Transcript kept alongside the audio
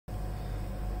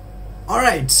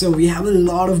Alright, so we have a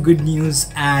lot of good news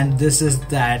and this is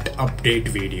that update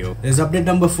video. This is update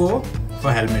number 4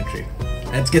 for Helmetry.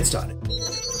 Let's get started.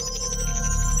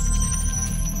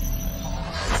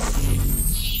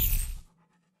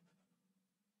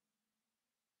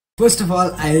 First of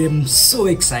all, I am so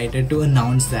excited to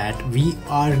announce that we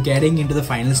are getting into the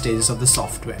final stages of the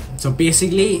software. So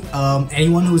basically,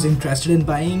 anyone who's interested in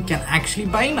buying can actually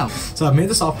buy now. So I've made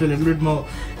the software a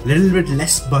little bit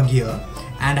less buggier,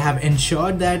 and have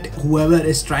ensured that whoever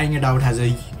is trying it out has a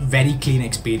very clean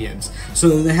experience.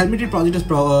 So the Helmetry project is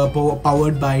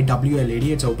powered by WLAD,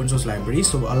 it's open source library.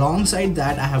 So alongside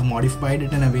that, I have modified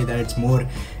it in a way that it's more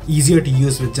easier to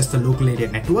use with just the local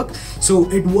area network. So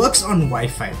it works on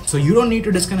Wi-Fi. So you don't need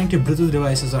to disconnect your Bluetooth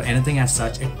devices or anything as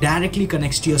such. It directly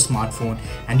connects to your smartphone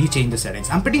and you change the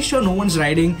settings. I'm pretty sure no one's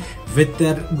riding with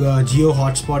their Geo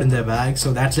hotspot in their bag.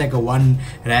 So that's like a one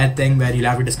rare thing where you'll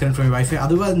have to disconnect from your Wi-Fi.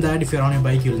 Other than that, if you're on your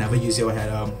bike, you'll never use your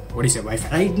Wi-Fi.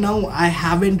 Right now, I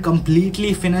haven't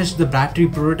completely finished the battery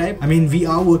prototype. I mean, we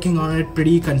are working on it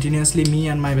pretty continuously. Me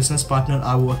and my business partner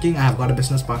are working. I have got a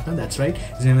business partner, that's right.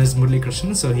 His name is Murli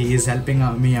Krishnan. So he is helping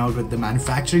me out with the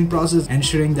manufacturing process,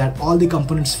 ensuring that all the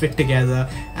components fit together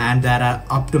and that are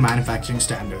up to manufacturing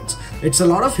standards. It's a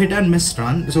lot of hit and miss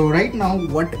run. So right now,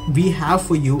 what we have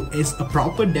for you is a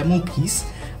proper demo piece,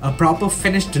 a proper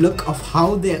finished look of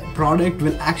how the product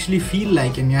will actually feel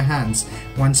like in your hands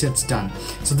once it's done.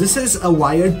 So this is a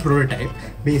wired prototype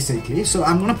basically. So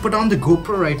I'm gonna put on the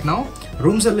GoPro right now.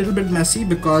 Room's a little bit messy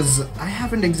because I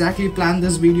haven't exactly planned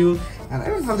this video and I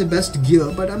don't have the best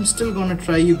gear, but I'm still gonna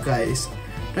try to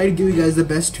give you guys the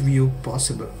best view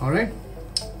possible. Alright,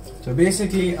 so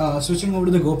basically switching over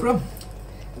to the GoPro,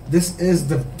 this is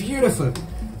the beautiful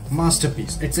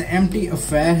masterpiece. It's an empty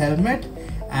affair helmet,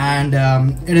 and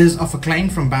it is of a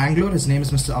client from Bangalore. His name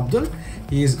is Mr. Abdul.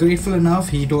 He is grateful enough.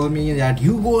 He told me that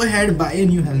you go ahead, buy a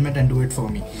new helmet and do it for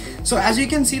me. So as you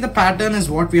can see, the pattern is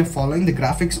what we are following. The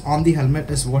graphics on the helmet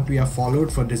is what we have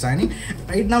followed for designing.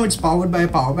 Right now it's powered by a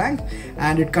power bank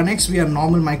and it connects via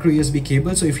normal micro USB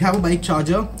cable. So if you have a bike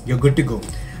charger, you're good to go.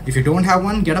 If you don't have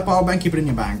one, get a power bank, keep it in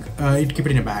your bag.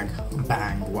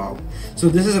 Bang, wow. So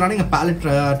this is running a palette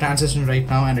transition right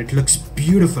now and it looks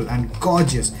beautiful and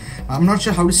gorgeous. I'm not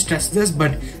sure how to stress this,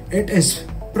 but it is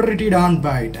pretty darn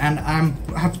bright, and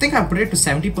I think I put it to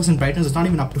 70% brightness. It's not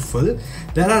even up to full.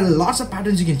 There are lots of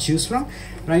patterns you can choose from.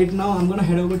 Right now I'm gonna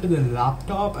head over to the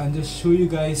laptop and just show you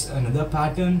guys another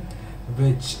pattern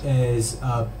which is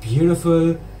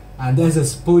beautiful, and there's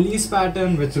this police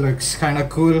pattern which looks kind of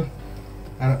cool.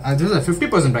 This is a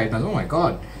 50% brightness, oh my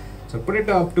god. So put it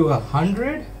up to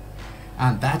 100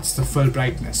 and that's the full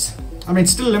brightness. I mean,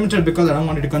 it's still limited because I don't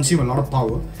want it to consume a lot of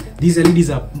power. These LEDs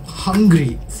are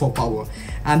hungry for power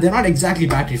and they're not exactly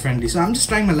battery friendly. So I'm just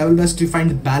trying my level best to find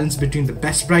the balance between the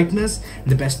best brightness,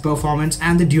 the best performance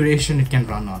and the duration it can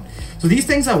run on. So these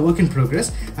things are work in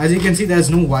progress. As you can see, there's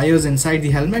no wires inside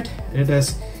the helmet. It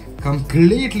is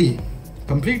completely clean,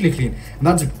 and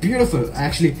that's beautiful.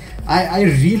 Actually, I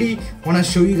really want to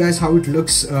show you guys how it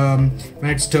looks when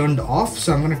it's turned off.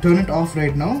 So I'm going to turn it off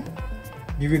right now,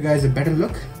 give you guys a better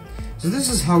look. So this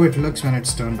is how it looks when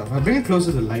it's turned off. I'll bring it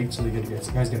closer to the light so you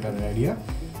guys get an idea.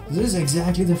 This is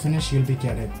exactly the finish you'll be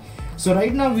getting. So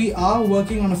right now we are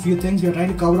working on a few things. We are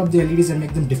trying to cover up the LEDs and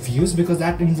make them diffuse because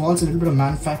that involves a little bit of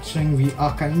manufacturing. We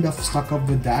are kind of stuck up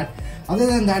with that. Other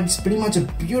than that, it's pretty much a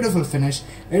beautiful finish.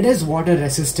 It is water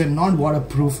resistant, not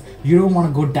waterproof. You don't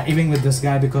want to go diving with this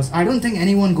guy because I don't think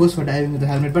anyone goes for diving with the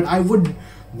helmet, but I would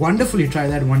wonderfully try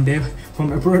that one day. For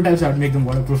my prototypes, I would make them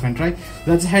waterproof and try.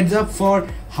 That's a heads up for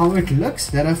how it looks.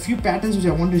 There are a few patterns which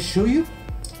I want to show you.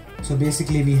 So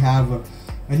basically we have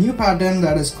a new pattern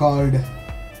that is called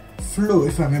Flow,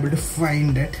 if I'm able to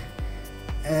find it.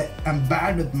 I'm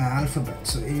bad with my alphabet,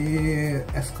 so A,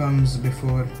 F comes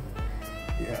before.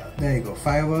 Yeah, there you go,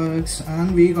 fireworks,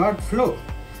 and we got Flow.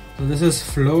 So this is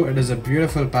Flow. It is a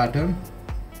beautiful pattern.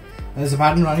 There's a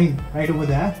pattern running right over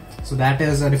there. So that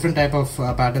is a different type of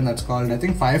pattern that's called, I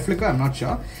think, Fire Flicker, I'm not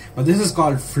sure. But this is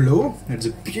called Flow. It's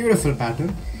a beautiful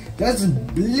pattern. There's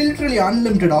literally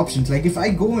unlimited options. Like if I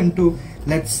go into,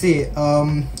 let's say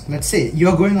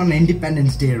you're going on an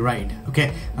Independence Day ride,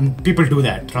 okay? And people do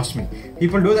that, trust me.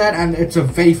 People do that and it's a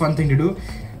very fun thing to do.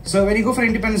 So when you go for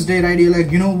Independence Day ride, you're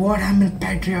like, you know what, I'm a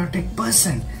patriotic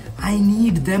person. I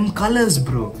need them colors,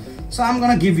 bro. So I'm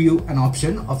gonna give you an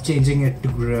option of changing it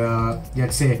to,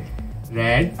 let's say,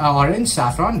 red, orange,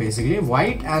 saffron, basically,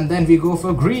 white, and then we go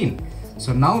for green.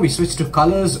 So now we switch to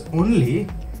colors only,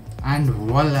 and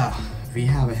voila, we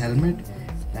have a helmet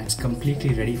that's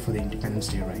completely ready for the Independence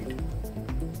Day ride.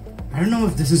 I don't know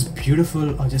if this is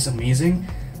beautiful or just amazing,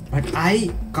 but I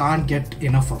can't get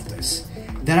enough of this.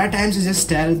 There are times I just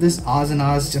stare at this hours and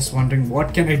hours just wondering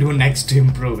what can I do next to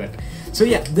improve it. So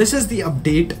yeah, this is the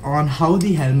update on how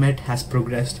the helmet has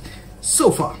progressed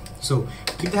so far. So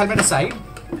keep the helmet aside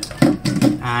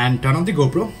and turn on the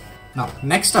GoPro. Now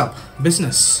next up,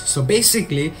 business. So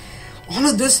basically all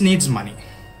of this needs money,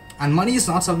 and money is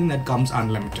not something that comes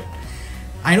unlimited.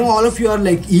 I know all of you are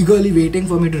like eagerly waiting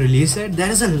for me to release it. There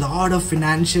is a lot of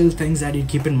financial things that you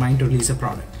keep in mind to release a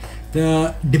product.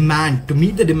 The demand, to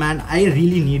meet the demand, I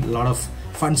really need a lot of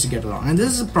funds to get along, and this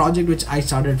is a project which I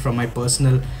started from my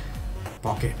personal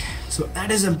pocket. So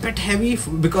that is a bit heavy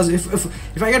because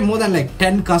if I get more than like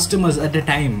 10 customers at a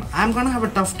time, I'm gonna have a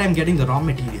tough time getting the raw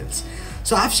materials.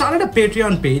 So I've started a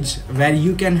Patreon page where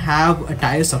you can have a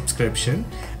tier subscription.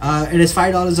 It is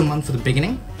 $5 a month for the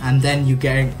beginning, and then you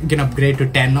can upgrade to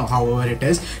 10 or however it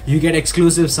is. You get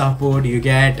exclusive support, you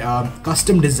get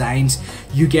custom designs,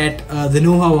 you get the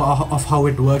know-how of how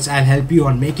it works. I'll help you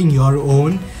on making your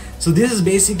own. So this is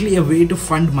basically a way to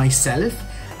fund myself.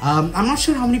 I'm not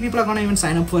sure how many people are gonna even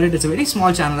sign up for it. It's a very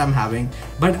small channel I'm having,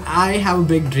 but I have a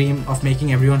big dream of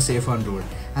making everyone safe on road,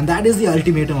 and that is the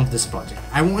ultimatum of this project.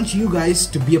 I want you guys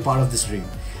to be a part of this dream,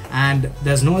 and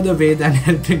there's no other way than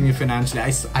helping me financially.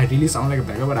 I really sound like a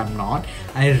beggar, but I'm not.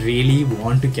 I really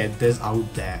want to get this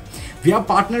out there. We are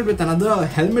partnered with another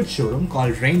helmet showroom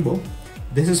called Rainbow.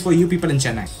 This is for you people in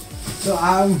Chennai. So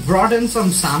I've brought in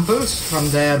some samples from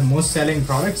their most selling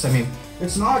products. I mean,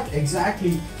 it's not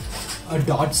exactly a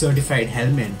DOT certified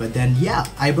helmet, but then yeah,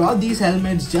 I brought these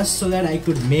helmets just so that I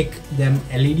could make them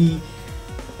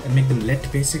make them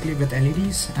lit basically with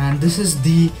LEDs. And this is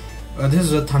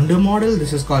a Thunder model.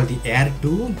 This is called the Air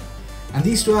 2, and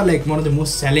these two are like one of the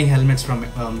most selling helmets from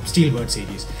Steelbird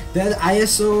series. They're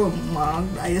ISO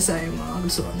marked, ISI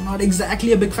marked, so I'm not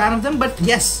exactly a big fan of them, but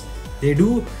yes, they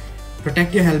do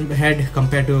protect your head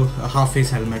compared to a half-face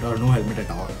helmet or no helmet at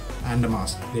all. And the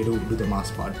mask, they do the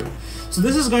mask part too. So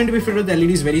this is going to be fitted with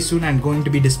LEDs very soon and going to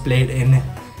be displayed in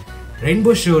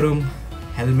Rainbow showroom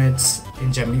helmets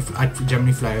in Gemini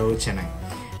Flyover, Chennai.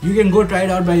 You can go try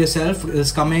it out by yourself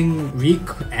this coming week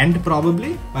end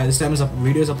probably. By this time this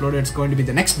video is uploaded, it's going to be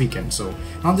the next weekend. So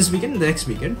not this weekend, the next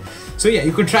weekend. So yeah,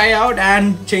 you could try out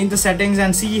and change the settings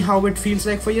and see how it feels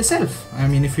like for yourself. I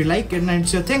mean, if you like it and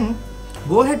it's your thing,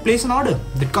 go ahead, place an order.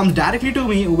 It comes directly to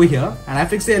me over here, and I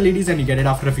fix the LEDs and you get it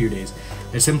after a few days.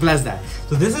 It's simple as that.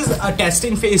 So this is a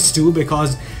testing phase 2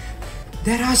 because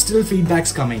there are still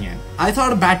feedbacks coming in. I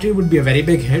thought a battery would be a very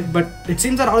big hit, but it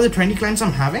seems that out of the 20 clients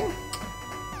I'm having,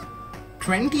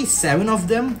 27 of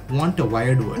them want a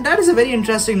wired one. That is a very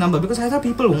interesting number because I thought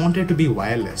people wanted to be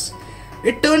wireless.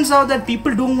 It turns out that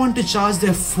people don't want to charge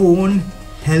their phone,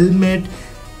 helmet,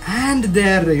 and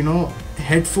their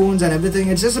headphones and everything.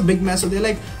 It's just a big mess. So they're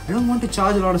like, I don't want to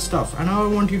charge a lot of stuff, and I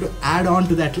want you to add on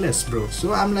to that list, bro.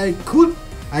 So I'm like, cool,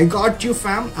 I got you,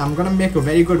 fam. I'm gonna make a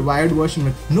very good wired version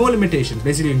with no limitations.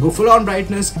 Basically, you can go full on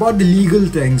brightness. About the legal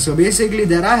thing, so basically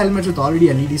there are helmets with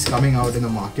already LEDs coming out in the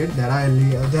market. There are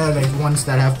like ones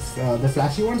that have the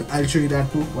flashy ones. I'll show you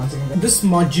that too once again. This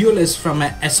module is from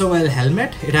a SOL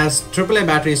helmet. It has AAA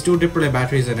batteries, 2 AAA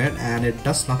batteries in it, and it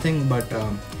does nothing but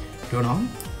turn on,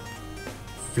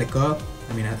 flicker.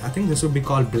 I mean, I think this would be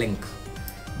called blink.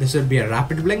 This would be a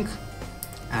rapid blink,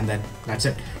 and then that's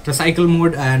it. It's a cycle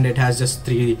mode, and it has just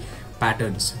 3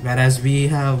 patterns, whereas we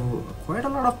have quite a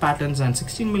lot of patterns and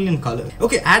 16 million colors.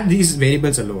 Okay, add these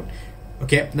variables alone.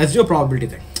 Okay, let's do a probability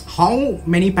thing. How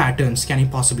many patterns can you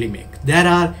possibly make? There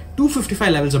are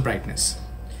 255 levels of brightness.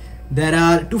 There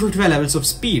are 255 levels of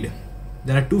speed.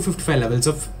 There are 255 levels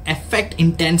of effect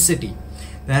intensity.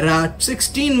 There are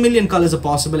 16 million colors a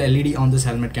possible LED on this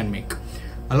helmet can make.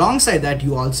 Alongside that,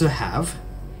 you also have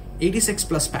 86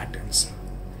 plus patterns.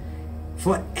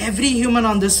 For every human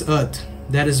on this earth,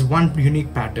 there is one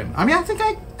unique pattern. I mean, I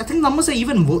think numbers are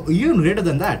even greater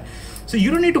than that. So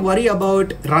you don't need to worry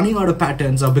about running out of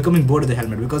patterns or becoming bored of the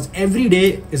helmet, because every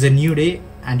day is a new day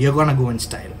and you're gonna go in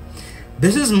style.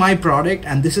 This is my product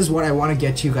and this is what I want to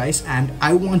get you guys, and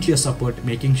I want your support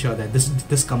making sure that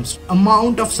this comes.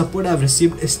 Amount of support I've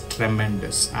received is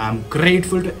tremendous. I'm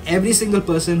grateful to every single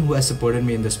person who has supported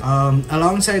me in this.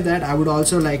 Alongside that, I would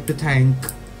also like to thank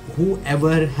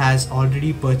whoever has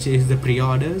already purchased the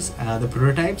pre-orders, the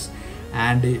prototypes.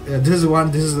 And this is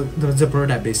the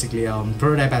prototype basically.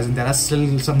 Prototype as in there are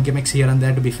still some gimmicks here and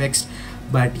there to be fixed,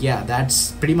 but yeah,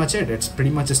 that's pretty much it. It's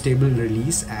pretty much a stable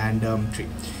release and tree.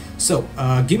 So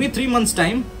give me 3 months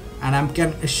time and I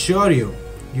can assure you,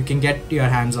 you can get your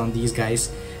hands on these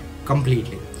guys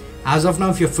completely. As of now,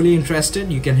 if you're fully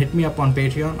interested, you can hit me up on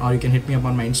Patreon, or you can hit me up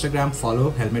on my Instagram,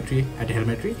 follow Helmetry at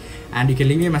Helmetry, and you can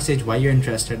leave me a message why you're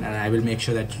interested, and I will make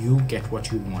sure that you get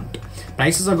what you want.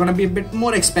 Prices are going to be a bit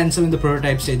more expensive in the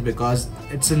prototype stage because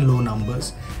it's in low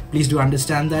numbers. Please do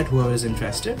understand that, whoever is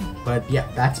interested. But yeah,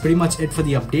 that's pretty much it for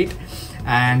the update.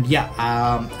 And yeah,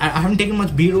 I haven't taken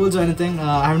much B-rolls or anything.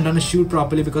 I haven't done a shoot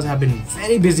properly because I've been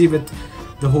very busy with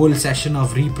the whole session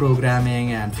of reprogramming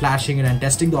and flashing it and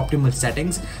testing the optimal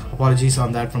settings. Apologies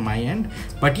on that from my end.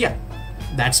 But yeah,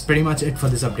 that's pretty much it for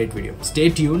this update video. Stay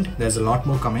tuned, there's a lot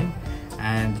more coming.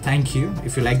 And thank you.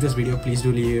 If you like this video, please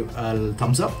do leave a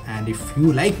thumbs up. And if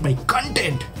you like my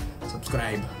content,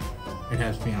 subscribe. It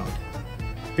helps me out.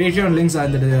 Patreon links are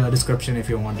in the description if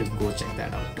you want to go check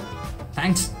that out.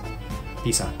 Thanks.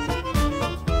 Peace out.